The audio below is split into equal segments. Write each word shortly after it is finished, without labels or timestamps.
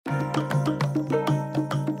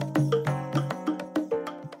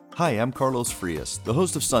Hi, I'm Carlos Frias, the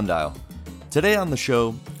host of Sundial. Today on the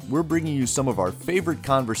show, we're bringing you some of our favorite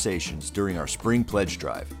conversations during our spring pledge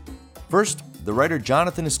drive. First, the writer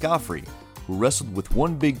Jonathan Escoffery, who wrestled with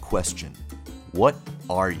one big question: what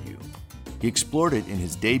are you? He explored it in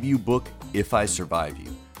his debut book, If I Survive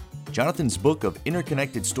You. Jonathan's book of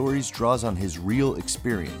interconnected stories draws on his real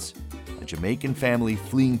experience. A Jamaican family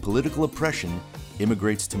fleeing political oppression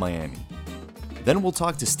immigrates to Miami. Then we'll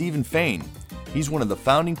talk to Stephen Fain. He's one of the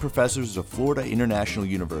founding professors of Florida International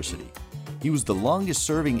University. He was the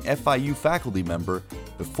longest-serving FIU faculty member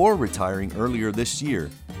before retiring earlier this year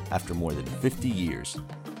after more than 50 years.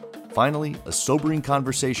 Finally, a sobering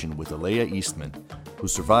conversation with Alea Eastman, who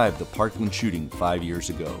survived the Parkland shooting 5 years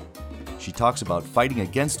ago. She talks about fighting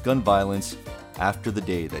against gun violence after the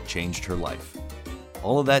day that changed her life.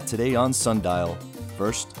 All of that today on Sundial.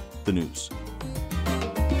 First, the news.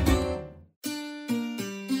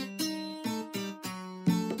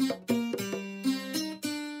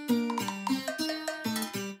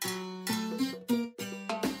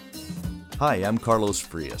 Hi, I'm Carlos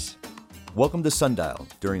Frias. Welcome to Sundial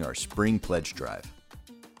during our spring pledge drive.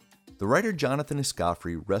 The writer Jonathan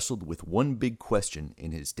Escoffery wrestled with one big question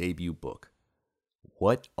in his debut book: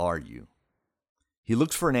 what are you? He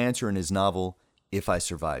looks for an answer in his novel, If I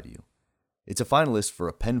Survive You. It's a finalist for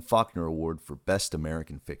a PEN/Faulkner Award for Best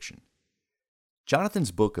American Fiction. Jonathan's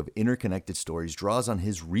book of interconnected stories draws on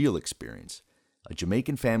his real experience. A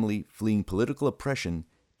Jamaican family fleeing political oppression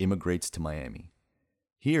immigrates to Miami.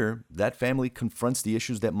 Here, that family confronts the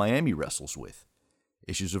issues that Miami wrestles with: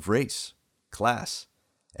 issues of race, class,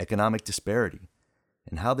 economic disparity,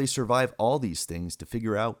 and how they survive all these things to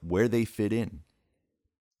figure out where they fit in.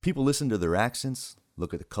 People listen to their accents,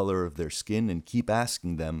 look at the color of their skin, and keep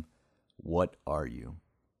asking them, what are you?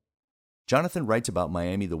 Jonathan writes about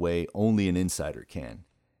Miami the way only an insider can.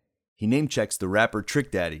 He name-checks the rapper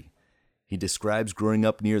Trick Daddy. He describes growing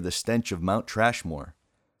up near the stench of Mount Trashmore.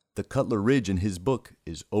 The Cutler Ridge in his book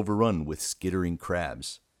is overrun with skittering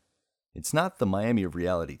crabs. It's not the Miami of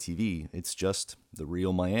reality TV, it's just the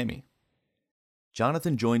real Miami.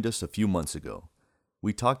 Jonathan joined us a few months ago.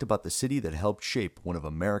 We talked about the city that helped shape one of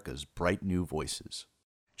America's bright new voices.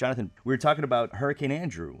 Jonathan, we were talking about Hurricane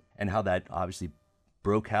Andrew and how that obviously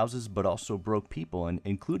broke houses but also broke people, and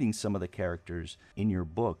including some of the characters in your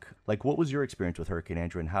book. Like, what was your experience with Hurricane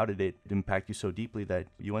Andrew, and how did it impact you so deeply that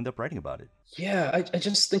you end up writing about it? Yeah, I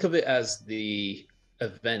just think of it as the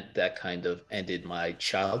event that kind of ended my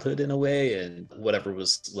childhood in a way, and whatever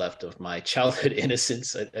was left of my childhood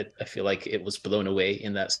innocence, I feel like it was blown away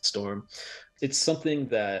in that storm. It's something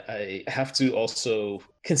that I have to also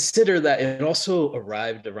consider, that it also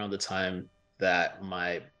arrived around the time that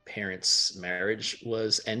my parents' marriage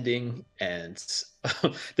was ending, and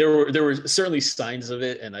there were certainly signs of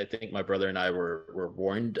it, and I think my brother and I were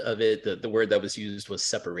warned of it. The word that was used was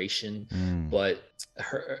separation. But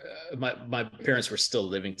my parents were still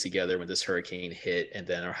living together when this hurricane hit, and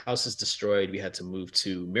then our house is destroyed. We had to move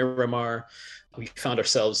to Miramar. We found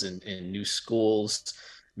ourselves in new schools.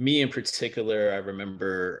 Me in particular, I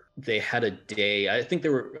remember they had a day. I think they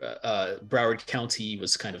were Broward County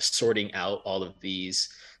was kind of sorting out all of these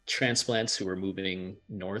transplants who were moving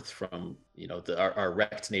north from our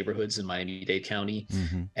wrecked neighborhoods in Miami-Dade County.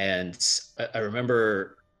 And I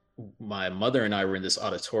remember my mother and I were in this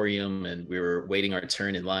auditorium, and we were waiting our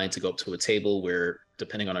turn in line to go up to a table where,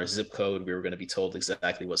 depending on our zip code, we were going to be told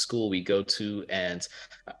exactly what school we go to. And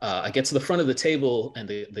I get to the front of the table, and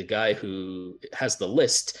the guy who has the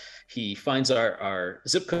list, he finds our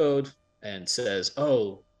zip code and says,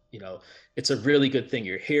 "Oh, it's a really good thing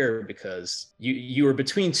you're here, because you were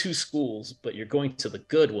between two schools, but you're going to the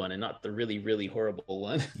good one and not the really, really horrible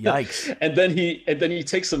one." Yikes. And then he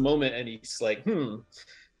takes a moment, and he's like,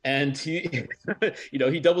 and he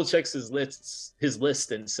he double checks his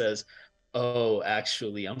list and says, "Oh,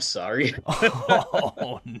 actually, I'm sorry."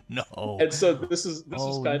 Oh, no. And so this is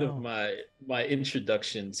Oh, kind no. of my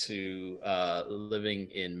introduction to living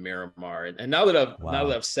in Miramar. And now that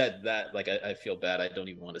I've said that, like, I feel bad. I don't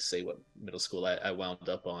even want to say what middle school I wound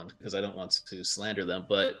up on, because I don't want to slander them.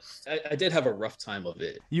 But I did have a rough time of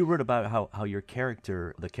it. You wrote about how your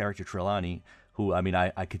character, the character Trelawney, who, I mean,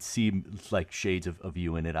 I could see like shades of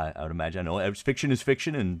you in it, I would imagine. I know fiction is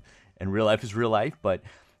fiction and real life is real life, but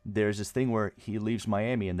there's this thing where he leaves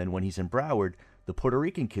Miami, and then when he's in Broward, the Puerto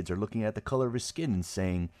Rican kids are looking at the color of his skin and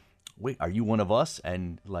saying, wait, are you one of us?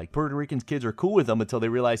 And like, Puerto Rican kids are cool with him until they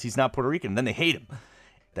realize he's not Puerto Rican, and then they hate him.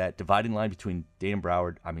 That dividing line between Dade and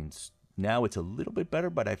Broward, I mean, now it's a little bit better,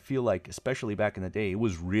 but I feel like, especially back in the day, it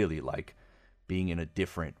was really like being in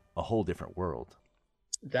a whole different world.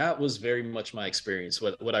 that was very much my experience.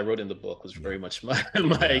 What I wrote in the book was Yeah. very much my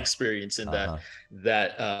my Yeah. experience in that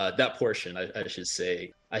Uh-huh. that portion. I should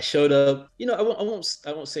say. I showed up. You know,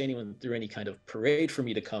 I won't say anyone threw any kind of parade for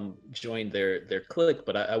me to come join their clique,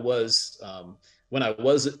 but I was when I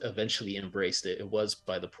was eventually embraced, it was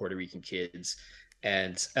by the Puerto Rican kids.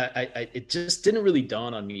 And it just didn't really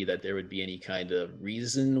dawn on me that there would be any kind of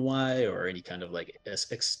reason why, or any kind of like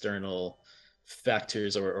external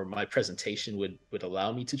factors, or my presentation would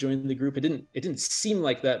allow me to join the group. It didn't seem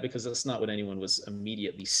like that, because that's not what anyone was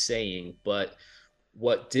immediately saying. But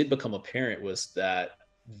what did become apparent was that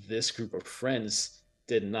this group of friends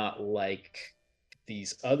did not like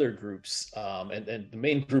these other groups, and the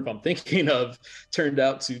main group I'm thinking of turned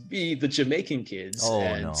out to be the Jamaican kids. Oh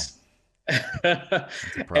And no,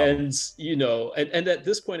 that's a problem. and and at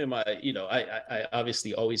this point in my, I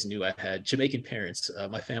obviously always knew I had Jamaican parents.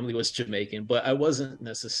 My family was Jamaican, but I wasn't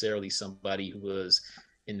necessarily somebody who was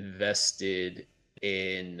invested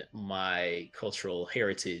in my cultural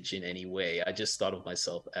heritage in any way. I just thought of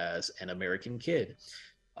myself as an American kid.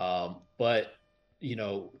 But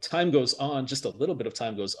time goes on, just a little bit of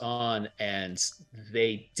time goes on, and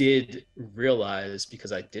they did realize,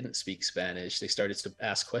 because I didn't speak Spanish, they started to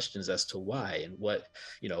ask questions as to why, and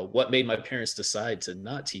what made my parents decide to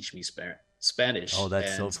not teach me Oh, Spanish.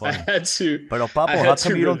 that's so And funny. Pero I Papo, how had to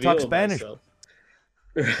come you don't talk reveal Spanish? myself.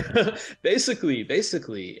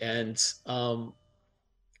 Basically, and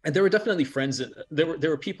there were definitely friends. There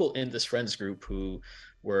were people in this friends group who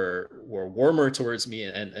were warmer towards me,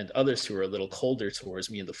 and others who were a little colder towards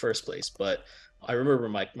me in the first place. But I remember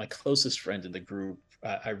my closest friend in the group.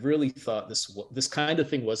 I really thought this kind of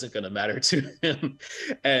thing wasn't going to matter to him.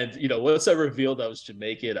 And once I revealed I was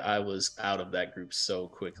Jamaican, I was out of that group so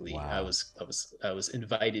quickly. I Wow. was I was I was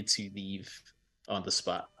invited to leave on the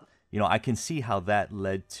spot. I can see how that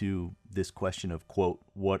led to this question of, quote,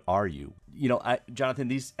 what are you? Jonathan,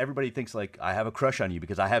 these everybody thinks like I have a crush on you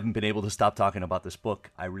because I haven't been able to stop talking about this book.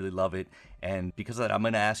 I really love it. And because of that, I'm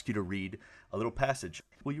going to ask you to read a little passage.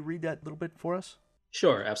 Will you read that little bit for us?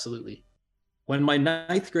 Sure, absolutely. When my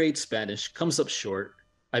ninth grade Spanish comes up short,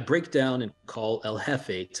 I break down and call El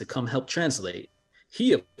Jefe to come help translate.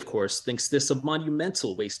 He, of course, thinks this a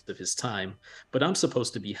monumental waste of his time, but I'm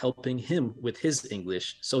supposed to be helping him with his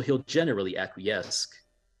English, so he'll generally acquiesce.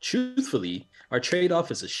 Truthfully, our trade off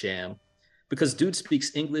is a sham, because dude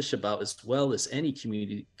speaks English about as well as any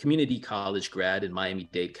community college grad in Miami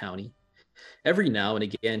Dade County. Every now and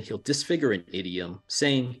again, he'll disfigure an idiom,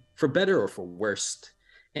 saying, for better or for worse,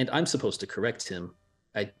 and I'm supposed to correct him.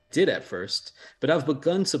 I did at first, but I've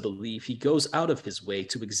begun to believe he goes out of his way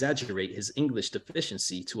to exaggerate his English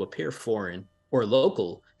deficiency to appear foreign or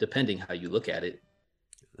local, depending how you look at it.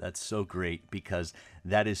 That's so great because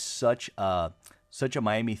that is such a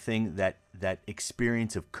Miami thing, that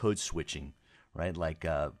experience of code switching, right? Like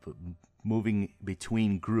moving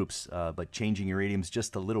between groups, but changing your idioms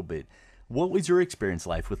just a little bit. What was your experience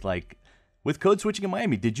like with code switching in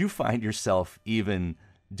Miami? Did you find yourself even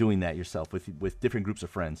doing that yourself with different groups of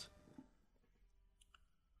friends?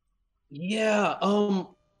 Yeah,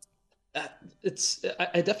 I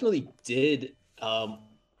definitely did,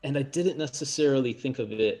 and I didn't necessarily think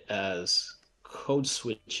of it as code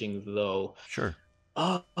switching though. Sure.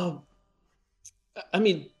 Uh, I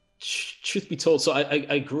mean, truth be told, so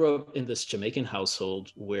I grew up in this Jamaican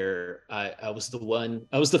household where I was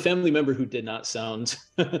the family member who did not sound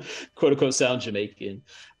quote unquote sound Jamaican.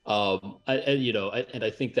 And I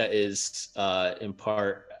think that is in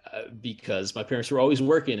part because my parents were always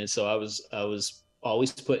working, and so I was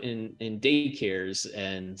always put in daycares,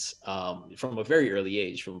 and from a very early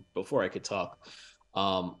age, from before I could talk.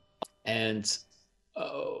 Um, and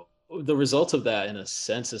uh, the result of that, in a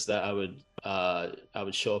sense, is that I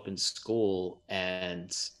would show up in school,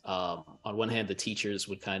 and on one hand, the teachers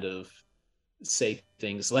would kind of say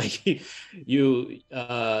things like, you're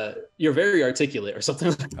very articulate, or something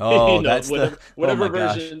like, Oh, that's the. whatever Oh my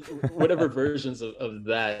gosh. whatever versions of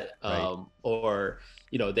that, Right. or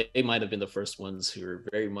they might have been the first ones who were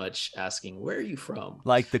very much asking, where are you from?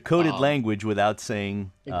 Like the coded um language without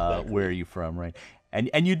saying where are exactly. you from, right?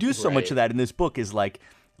 And you do so much of Right. that in this book is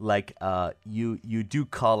you do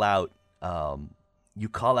call out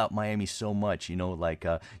Miami so much, like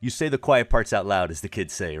you say the quiet parts out loud, as the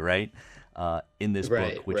kids say, right? In this book,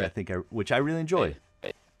 Right. which I Right. think which I really enjoy.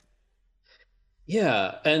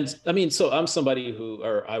 Yeah, and I mean, so I'm somebody who,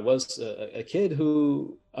 or I was a kid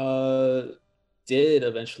who did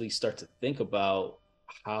eventually start to think about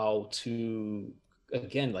how to,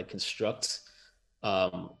 again, like, construct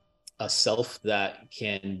um, a self that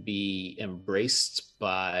can be embraced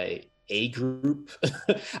by a group.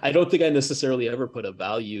 I don't think I necessarily ever put a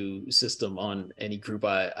value system on any group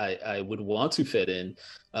I would want to fit in,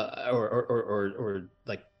 or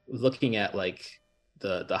like looking at like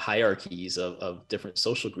the hierarchies of different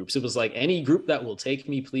social groups. It was like any group that will take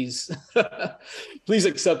me, please, please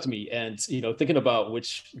accept me. And, thinking about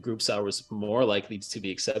which groups I was more likely to be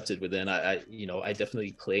accepted within, I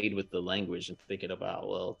definitely played with the language and thinking about,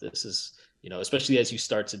 well, this is, especially as you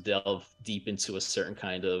start to delve deep into a certain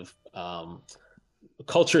kind of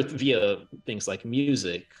culture via things like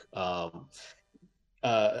music.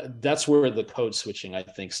 That's where the code switching, I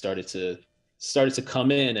think, started to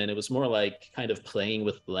come in, and it was more like kind of playing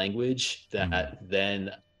with language that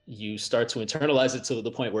then you start to internalize it to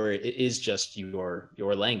the point where it is just your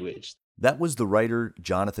language. That was the writer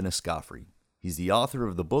Jonathan Escoffery. He's the author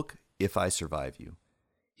of the book If I Survive You.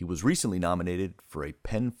 He was recently nominated for a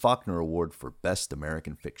PEN/Faulkner Award for Best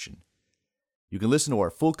American Fiction. You can listen to our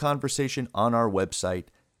full conversation on our website,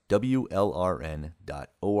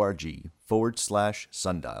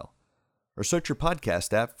 wlrn.org/sundial. Or search your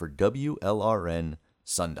podcast app for WLRN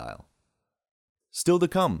Sundial. Still to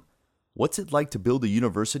come, what's it like to build a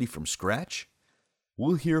university from scratch?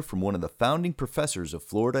 We'll hear from one of the founding professors of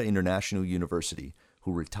Florida International University,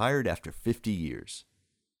 who retired after 50 years.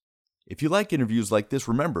 If you like interviews like this,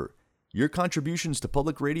 remember, your contributions to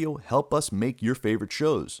public radio help us make your favorite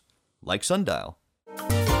shows, like Sundial.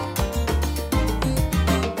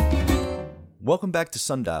 Welcome back to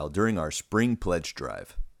Sundial during our Spring Pledge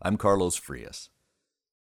Drive. I'm Carlos Frias.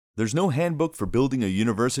 There's no handbook for building a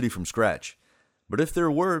university from scratch, but if there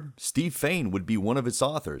were, Steve Fain would be one of its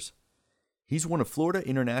authors. He's one of Florida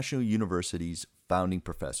International University's founding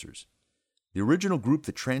professors, the original group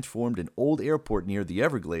that transformed an old airport near the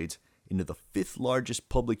Everglades into the 5th largest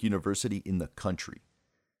public university in the country.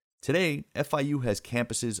 Today, FIU has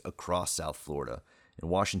campuses across South Florida, in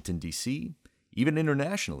Washington, D.C., even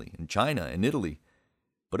internationally, in China and Italy.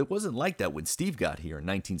 But it wasn't like that when Steve got here in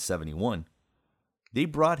 1971. They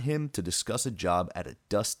brought him to discuss a job at a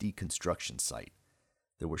dusty construction site.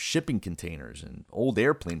 There were shipping containers and old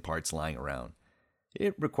airplane parts lying around.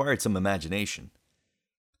 It required some imagination.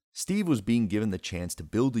 Steve was being given the chance to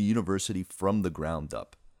build a university from the ground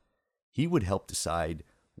up. He would help decide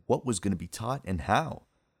what was going to be taught and how.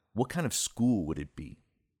 What kind of school would it be?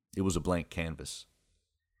 It was a blank canvas.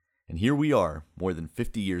 And here we are, more than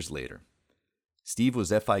 50 years later. Steve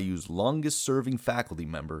was FIU's longest-serving faculty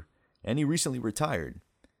member, and he recently retired.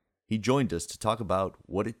 He joined us to talk about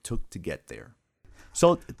what it took to get there.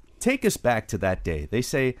 So take us back to that day. They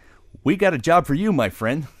say, "We got a job for you, my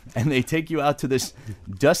friend," and they take you out to this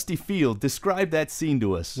dusty field. Describe that scene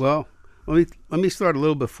to us. Well, let me start a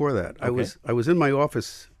little before that. Okay. I was in my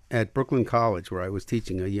office at Brooklyn College where I was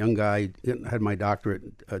teaching. A young guy, had my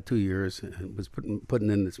doctorate 2 years, and was putting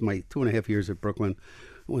in this my 2.5 years at Brooklyn.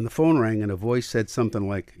 When the phone rang and a voice said something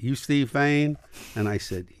like, "You Steve Fain?" And I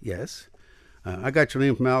said, "Yes. I got your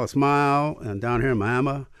name from Alice Mile and down here in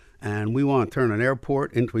Miami, and we want to turn an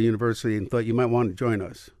airport into a university and thought you might want to join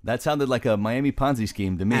us." That sounded like a Miami Ponzi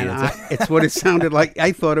scheme to me. It's what it sounded like.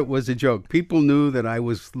 I thought it was a joke. People knew that I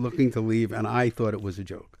was looking to leave, and I thought it was a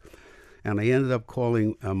joke. And I ended up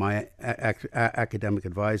calling my academic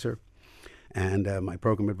advisor and my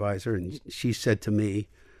program advisor, and she said to me,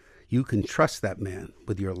 "You can trust that man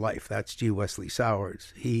with your life. That's G. Wesley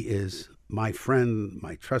Sowers. He is my friend,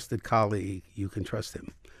 my trusted colleague. You can trust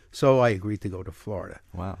him." So I agreed to go to Florida.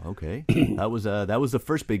 Wow, okay. That was the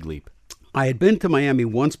first big leap. I had been to Miami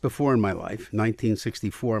once before in my life,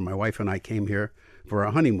 1964. My wife and I came here for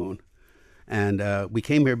our honeymoon. And we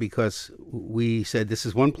came here because we said this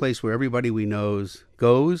is one place where everybody we know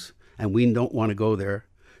goes, and we don't want to go there.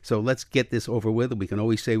 So let's get this over with. We can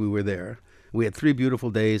always say we were there. We had 3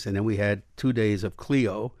 beautiful days, and then we had 2 days of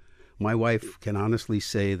Clio. My wife can honestly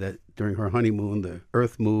say that during her honeymoon, the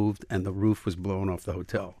earth moved and the roof was blown off the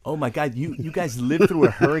hotel. Oh my God! You guys lived through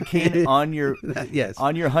a hurricane on your Yes.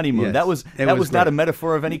 on your honeymoon. Yes. That was not great. a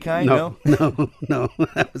metaphor of any kind. No,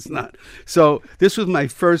 that was not. So this was my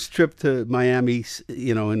first trip to Miami,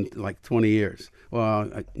 in like 20 years.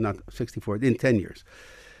 Well, not 64, in 10 years.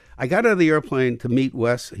 I got out of the airplane to meet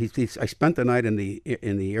Wes. I spent the night in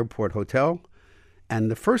the airport hotel, and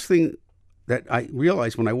the first thing that I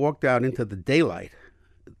realized when I walked out into the daylight,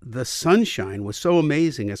 the sunshine was so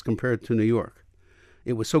amazing as compared to New York.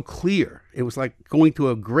 It was so clear. It was like going to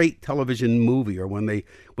a great television movie, or when they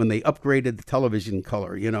upgraded the television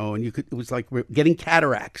color, and it was like getting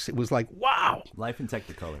cataracts. It was like, wow. Life in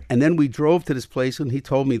Technicolor. And then we drove to this place, and he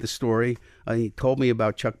told me the story. He told me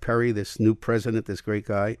about Chuck Perry, this new president, this great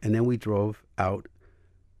guy. And then we drove out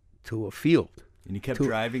to a field. And you kept to-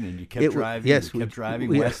 driving, and you kept it, driving, yes, and you kept driving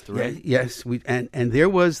we- west, right? Yes, and there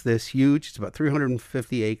was this huge, it's about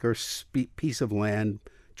 350 acre piece of land,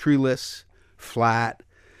 treeless, flat,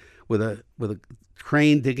 with a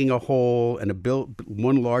crane digging a hole and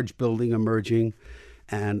one large building emerging,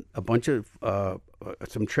 and a bunch of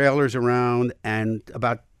some trailers around, and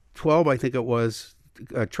about 12, I think it was,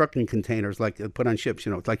 trucking containers like put on ships,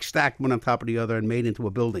 like stacked one on top of the other and made into a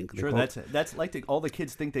building. Sure, that's like all the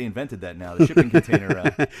kids think they invented that now, the shipping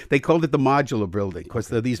container. They called it the modular building because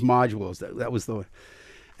they're these modules. That was the,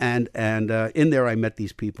 and in there I met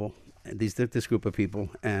these people, this group of people,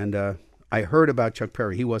 and I heard about Chuck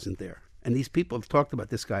Perry. He wasn't there, and these people talked about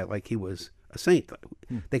this guy like he was a saint.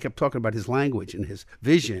 They kept talking about his language and his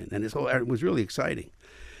vision and his whole. It was really exciting.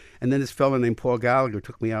 And then this fellow named Paul Gallagher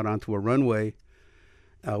took me out onto a runway.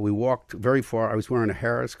 We walked very far. I was wearing a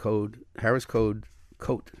Harris tweed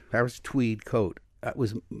coat. That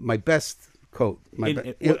was my best coat.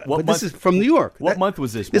 But this is from New York. What month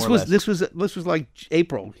was this? This was like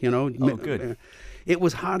April. Oh, good. It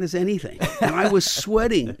was hot as anything, and I was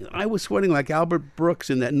sweating. I was sweating like Albert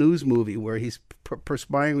Brooks in that news movie where he's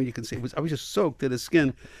perspiring when you can see. I was just soaked to the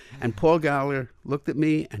skin. And Paul Gallagher looked at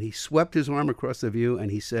me, and he swept his arm across the view,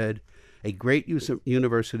 and he said, "A great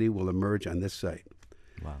university will emerge on this site."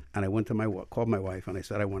 Wow. And I went to called my wife, and I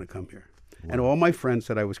said, "I want to come here." Wow. And all my friends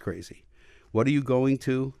said I was crazy. What are you going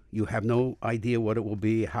to? You have no idea what it will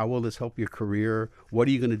be. How will this help your career? What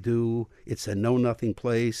are you going to do? It's a know-nothing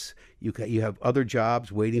place. You have other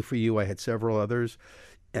jobs waiting for you. I had several others.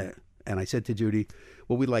 And I said to Judy,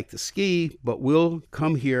 well, we'd like to ski, but we'll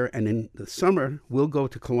come here, and in the summer, we'll go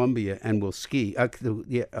to Colombia and we'll ski.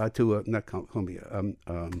 Not Colombia.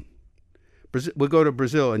 Brazil, we'll go to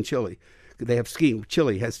Brazil and Chile. They have skiing.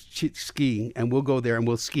 Chile has skiing, and we'll go there and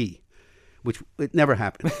we'll ski. Which it never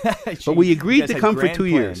happened. But we agreed to come for 2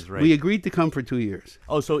 years. Right? We agreed to come for 2 years.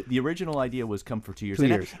 Oh, so the original idea was come for 2 years. 2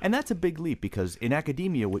 years. And that's a big leap because in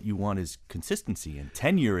academia, what you want is consistency, and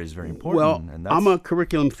tenure is very important. Well, and I'm a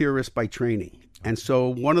curriculum theorist by training. And so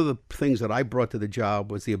one of the things that I brought to the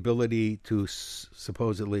job was the ability to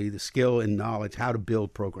supposedly the skill and knowledge how to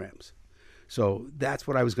build programs. So that's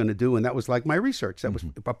what I was going to do. And that was like my research. That was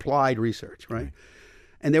applied research, right?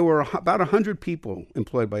 And there were about 100 people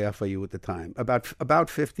employed by FIU at the time. About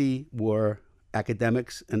 50 were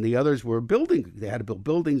academics, and the others were building. They had to build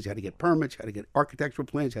buildings, you had to get permits, you had to get architectural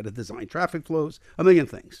plans, you had to design traffic flows, a million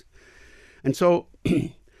things. And so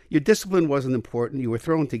your discipline wasn't important. You were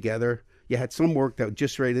thrown together. You had some work that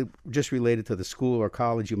just related to the school or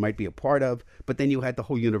college you might be a part of, but then you had the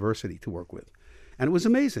whole university to work with. And it was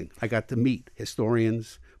amazing. I got to meet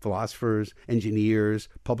historians, philosophers, engineers,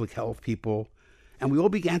 public health people, and we all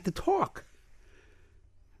began to talk.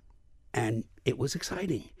 And it was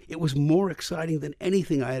exciting. It was more exciting than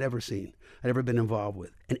anything I had ever seen, I'd ever been involved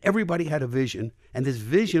with. And everybody had a vision, and this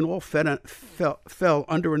vision all fell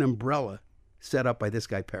under an umbrella set up by this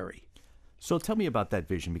guy, Perry. So tell me about that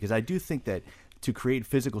vision, because I do think that to create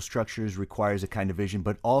physical structures requires a kind of vision,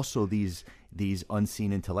 but also these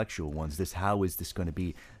unseen intellectual ones. How is this going to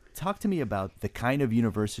be? Talk to me about the kind of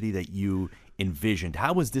university that you envisioned.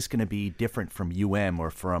 How was this going to be different from UM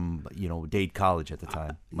or from Dade College at the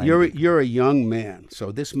time? You're a young man,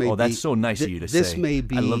 so this may. Oh, that's so nice of you to say. This may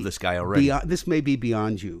be. I love this guy already. This may be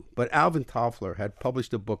beyond you, but Alvin Toffler had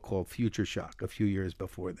published a book called Future Shock a few years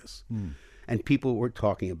before this, and people were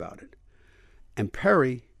talking about it, and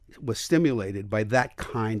Perry was stimulated by that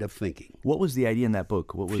kind of thinking. What was the idea in that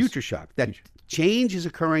book? What was Future Shock? That change is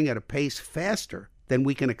occurring at a pace faster than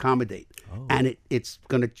we can accommodate. Oh. And it's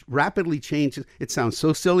going to rapidly change. It sounds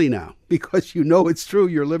so silly now because it's true.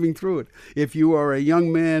 You're living through it. If you are a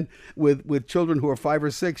young man with children who are 5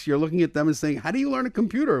 or 6, you're looking at them and saying, how do you learn a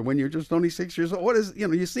computer when you're just only 6 years old?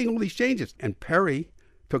 You're seeing all these changes. And Perry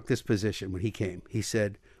took this position when he came. He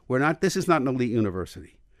said, this is not an elite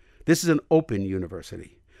university. This is an open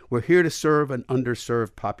university. We're here to serve an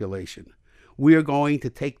underserved population. We are going to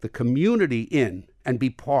take the community in and be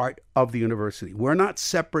part of the university. We're not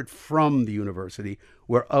separate from the university.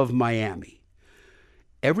 We're of Miami.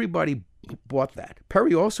 Everybody bought that.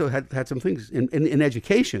 Perry also had some things in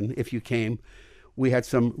education. If you came, we had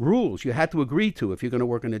some rules you had to agree to if you're going to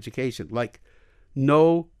work in education, like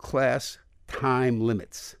no class time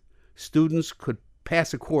limits. Students could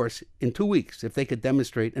pass a course in 2 weeks if they could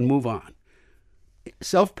demonstrate and move on.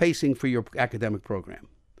 Self-pacing for your academic program.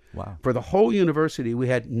 Wow. For the whole university, we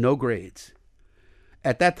had no grades.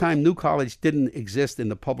 At that time, New College didn't exist in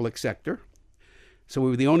the public sector, so we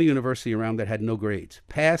were the only university around that had no grades.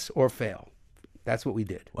 Pass or fail. That's what we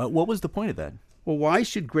did. Well, what was the point of that? Well, why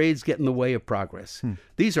should grades get in the way of progress?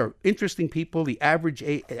 These are interesting people. The average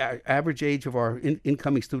age of our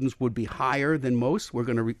incoming students would be higher than most. We're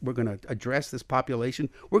going to address this population.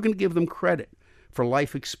 We're going to give them credit for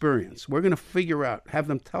life experience. We're going to figure out, have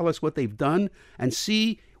them tell us what they've done, and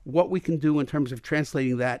see what we can do in terms of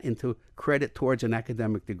translating that into credit towards an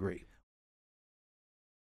academic degree.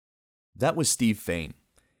 That was Steve Fain.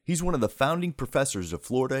 He's one of the founding professors of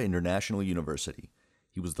Florida International University.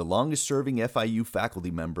 He was the longest-serving FIU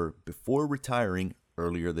faculty member before retiring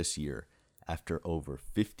earlier this year, after over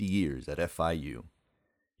 50 years at FIU.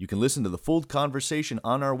 You can listen to the full conversation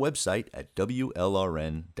on our website at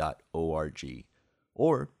WLRN.org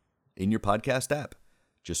or in your podcast app.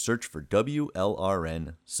 Just search for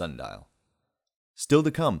WLRN Sundial. Still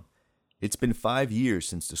to come, it's been 5 years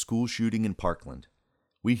since the school shooting in Parkland.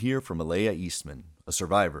 We hear from Alea Eastman, a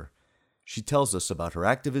survivor. She tells us about her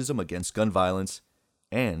activism against gun violence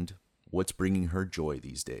and what's bringing her joy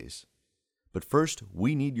these days. But first,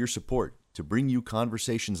 we need your support to bring you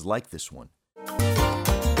conversations like this one.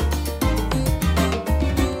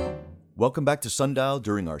 Welcome back to Sundial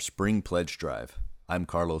during our Spring Pledge Drive. I'm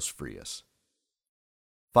Carlos Frias.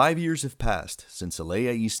 5 years have passed since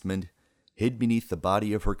Alea Eastman hid beneath the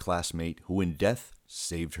body of her classmate who in death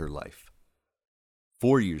saved her life.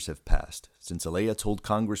 4 years have passed since Alea told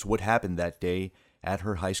Congress what happened that day at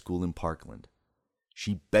her high school in Parkland.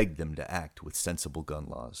 She begged them to act with sensible gun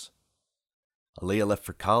laws. Alea left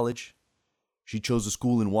for college. She chose a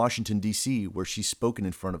school in Washington, D.C., where she's spoken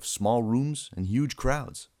in front of small rooms and huge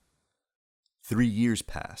crowds. 3 years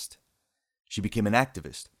passed. She became an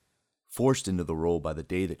activist, forced into the role by the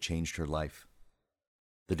day that changed her life.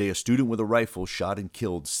 The day a student with a rifle shot and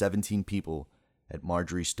killed 17 people at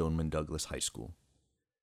Marjory Stoneman Douglas High School.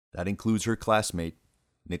 That includes her classmate,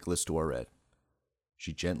 Nicholas Doiret.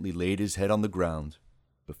 She gently laid his head on the ground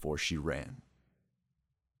before she ran.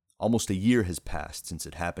 Almost a year has passed since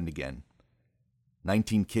it happened again.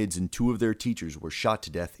 19 kids and 2 of their teachers were shot to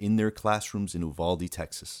death in their classrooms in Uvalde,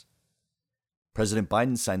 Texas. President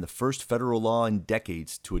Biden signed the first federal law in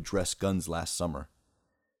decades to address guns last summer.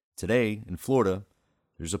 Today, in Florida,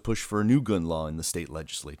 there's a push for a new gun law in the state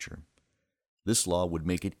legislature. This law would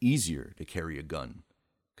make it easier to carry a gun.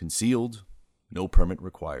 Concealed, no permit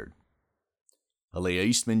required. Alea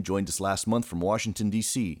Eastman joined us last month from Washington,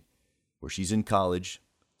 D.C., where she's in college,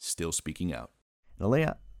 still speaking out.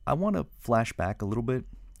 Alea, I want to flash back a little bit.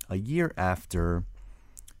 A year after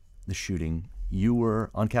the shooting, you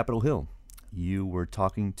were on Capitol Hill. You were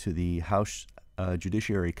talking to the House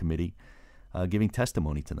Judiciary Committee, giving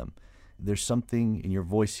testimony to them. There's something in your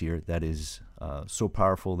voice here that is so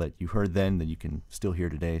powerful that you heard then that you can still hear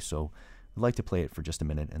today. So I'd like to play it for just a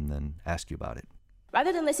minute and then ask you about it.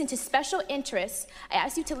 Rather than listen to special interests, I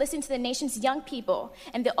ask you to listen to the nation's young people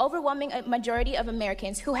and the overwhelming majority of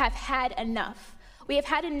Americans who have had enough. We have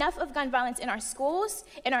had enough of gun violence in our schools,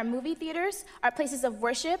 in our movie theaters, our places of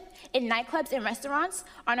worship, in nightclubs and restaurants,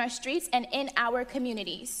 on our streets, and in our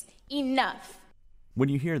communities. Enough. When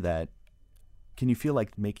you hear that, can you feel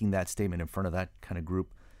like making that statement in front of that kind of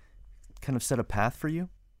group kind of set a path for you?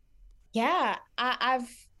 Yeah,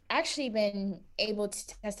 I've actually been able to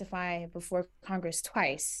testify before Congress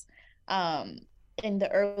twice in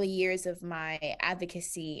the early years of my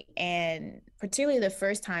advocacy. And particularly the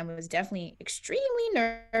first time was definitely extremely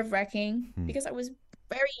nerve-wracking because I was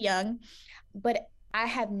very young, but I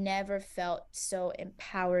have never felt so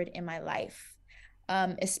empowered in my life,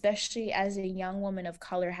 especially as a young woman of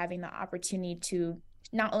color, having the opportunity to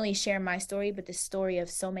not only share my story, but the story of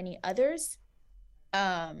so many others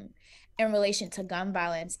in relation to gun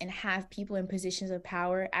violence, and have people in positions of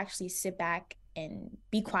power actually sit back and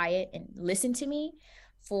be quiet and listen to me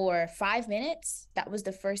for 5 minutes. That was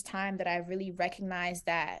the first time that I really recognized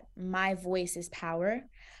that my voice is power.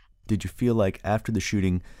 Did you feel like after the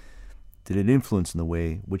shooting, did it influence in the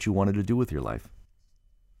way what you wanted to do with your life?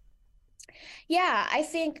 Yeah, I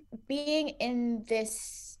think being in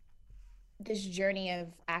this journey of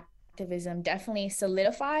activism definitely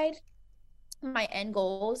solidified my end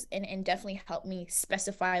goals and definitely helped me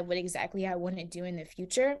specify what exactly I want to do in the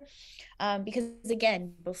future. Because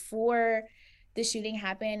again, before the shooting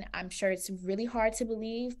happened, I'm sure it's really hard to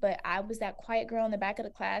believe, but I was that quiet girl in the back of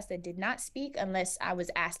the class that did not speak unless I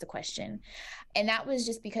was asked a question. And that was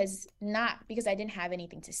just not because I didn't have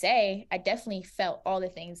anything to say. I definitely felt all the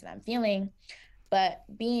things that I'm feeling, but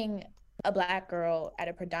being a Black girl at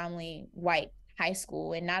a predominantly white high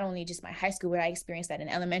school, and not only just my high school, but I experienced that in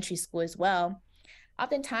elementary school as well,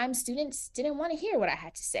 oftentimes students didn't want to hear what I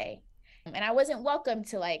had to say. And I wasn't welcome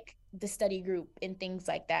to like the study group and things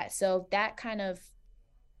like that. So that kind of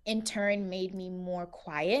in turn made me more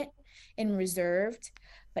quiet and reserved.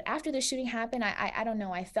 But after the shooting happened, I don't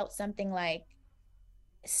know, I felt something like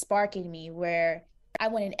spark in me where I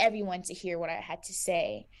wanted everyone to hear what I had to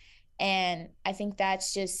say. And I think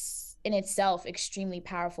that's just in itself extremely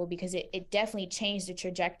powerful because it definitely changed the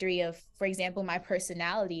trajectory of, for example, my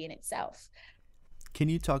personality in itself. Can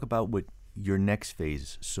you talk about what your next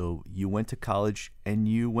phase? So you went to college, and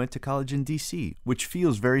you went to college in DC, which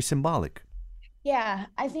feels very symbolic. Yeah,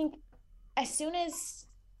 I think as soon as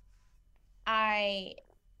I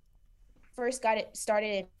first got it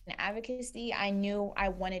started in advocacy, I knew I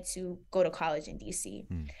wanted to go to college in DC.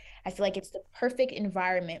 I feel like it's the perfect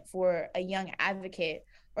environment for a young advocate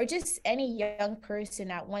or just any young person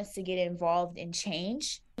that wants to get involved in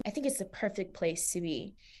change. I think it's the perfect place to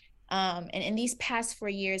be. And in these past 4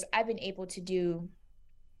 years, I've been able to do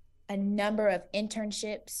a number of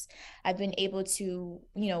internships. I've been able to,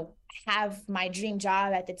 have my dream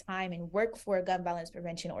job at the time and work for a gun violence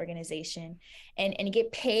prevention organization and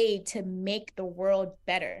get paid to make the world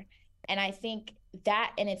better. And I think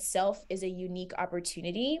that in itself is a unique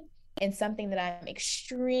opportunity and something that I'm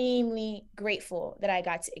extremely grateful that I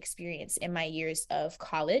got to experience in my years of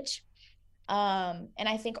college. And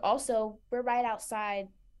I think also we're right outside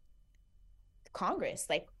Congress.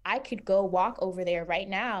 Like I could go walk over there right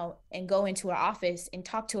now and go into an office and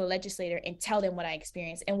talk to a legislator and tell them what I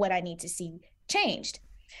experienced and what I need to see changed.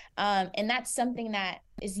 And that's something that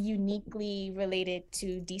is uniquely related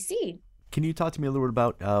to DC. Can you talk to me a little bit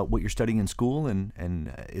about what you're studying in school,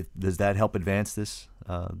 and does that help advance this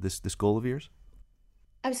goal of yours?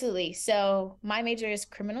 Absolutely. So my major is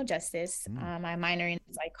criminal justice. My minor in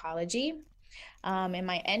psychology. And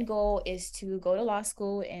my end goal is to go to law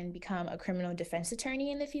school and become a criminal defense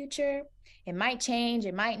attorney in the future. It might change,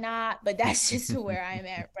 it might not, but that's just where I'm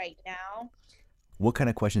at right now. What kind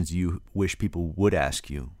of questions do you wish people would ask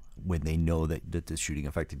you when they know that the shooting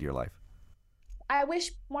affected your life? I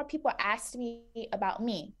wish more people asked me about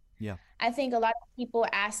me. Yeah. I think a lot of people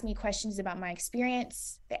ask me questions about my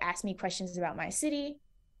experience. They ask me questions about my city.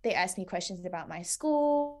 They ask me questions about my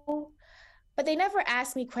school. But they never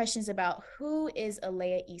asked me questions about who is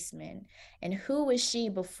Alea Eastman and who was she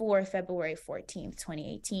before February 14th,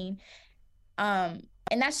 2018. And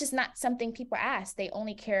that's just not something people ask. They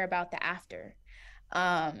only care about the after.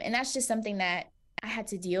 And that's just something that I had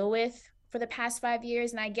to deal with for the past 5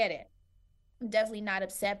 years, and I get it. I'm definitely not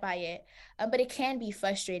upset by it, but it can be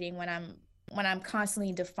frustrating when I'm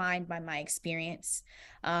constantly defined by my experience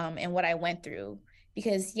and what I went through.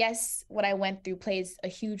 Because yes, what I went through plays a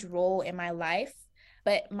huge role in my life,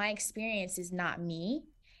 but my experience is not me,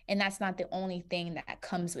 and that's not the only thing that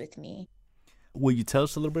comes with me. Will you tell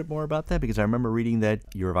us a little bit more about that? Because I remember reading that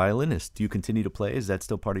you're a violinist. Do you continue to play? Is that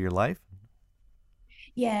still part of your life?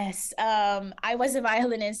 Yes, I was a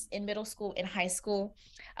violinist in middle school and high school,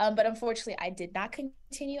 but unfortunately, I did not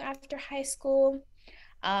continue after high school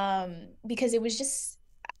because it was just,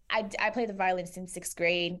 I played the violin since 6th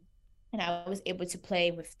grade, and I was able to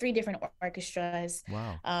play with 3 different orchestras.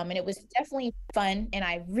 Wow. And it was definitely fun, and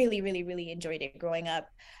I really, really, really enjoyed it growing up.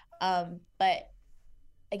 But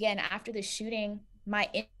again, after the shooting, my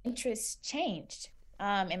interests changed,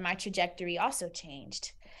 and my trajectory also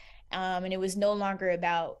changed. And it was no longer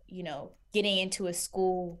about, getting into a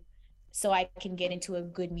school so I can get into a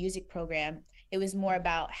good music program. It was more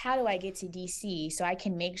about how do I get to DC so I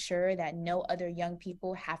can make sure that no other young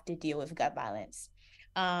people have to deal with gun violence.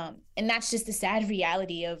 And that's just the sad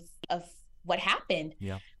reality of what happened.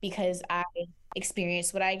 Yeah. Because I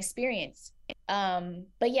experienced what I experienced.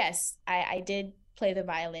 But yes, I did play the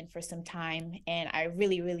violin for some time, and I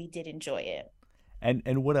really, really did enjoy it.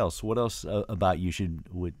 And what else? What else about you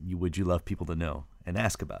would you love people to know and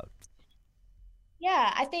ask about?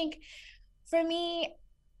 Yeah, I think for me,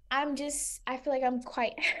 I feel like I'm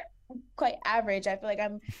quite average. I feel like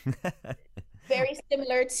I'm very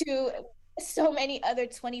similar to so many other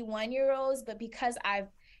 21-year-olds, but because I've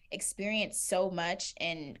experienced so much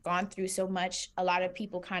and gone through so much, a lot of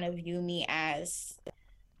people kind of view me as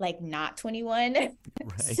like not 21. Right.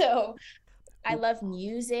 So I love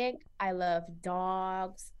music. I love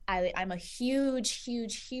dogs. I'm a huge,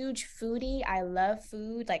 huge, huge foodie. I love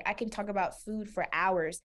food. Like I can talk about food for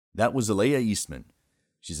hours. That was Alea Eastman.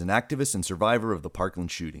 She's an activist and survivor of the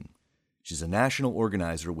Parkland shooting. She's a national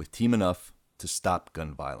organizer with Team Enough to stop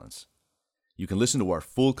gun violence. You can listen to our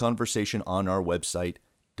full conversation on our website,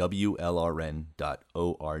 WLRN.org,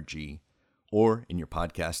 or in your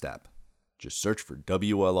podcast app. Just search for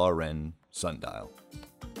WLRN Sundial.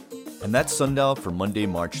 And that's Sundial for Monday,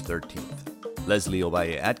 March 13th. Leslie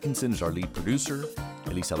Ovalle Atkinson is our lead producer.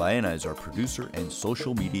 Elisa Baena is our producer and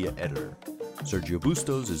social media editor. Sergio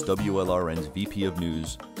Bustos is WLRN's VP of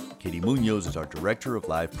News. Katie Munoz is our Director of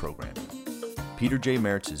Live Programming. Peter J.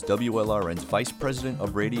 Mertz is WLRN's Vice President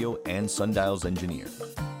of Radio and Sundial's engineer.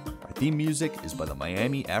 Our theme music is by the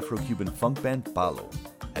Miami Afro-Cuban funk band Palo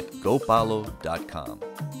at gopalo.com.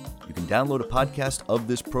 You can download a podcast of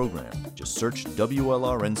this program. Just search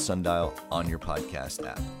WLRN Sundial on your podcast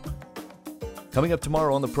app. Coming up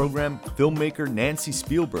tomorrow on the program, filmmaker Nancy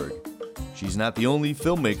Spielberg. She's not the only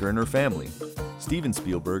filmmaker in her family. Steven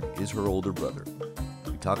Spielberg is her older brother.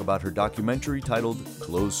 We talk about her documentary titled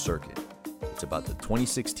Closed Circuit. It's about the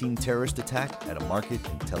 2016 terrorist attack at a market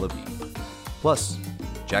in Tel Aviv. Plus,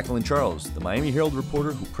 Jacqueline Charles, the Miami Herald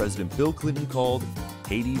reporter who President Bill Clinton called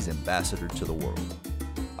Haiti's ambassador to the world.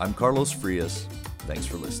 I'm Carlos Frias. Thanks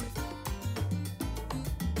for listening.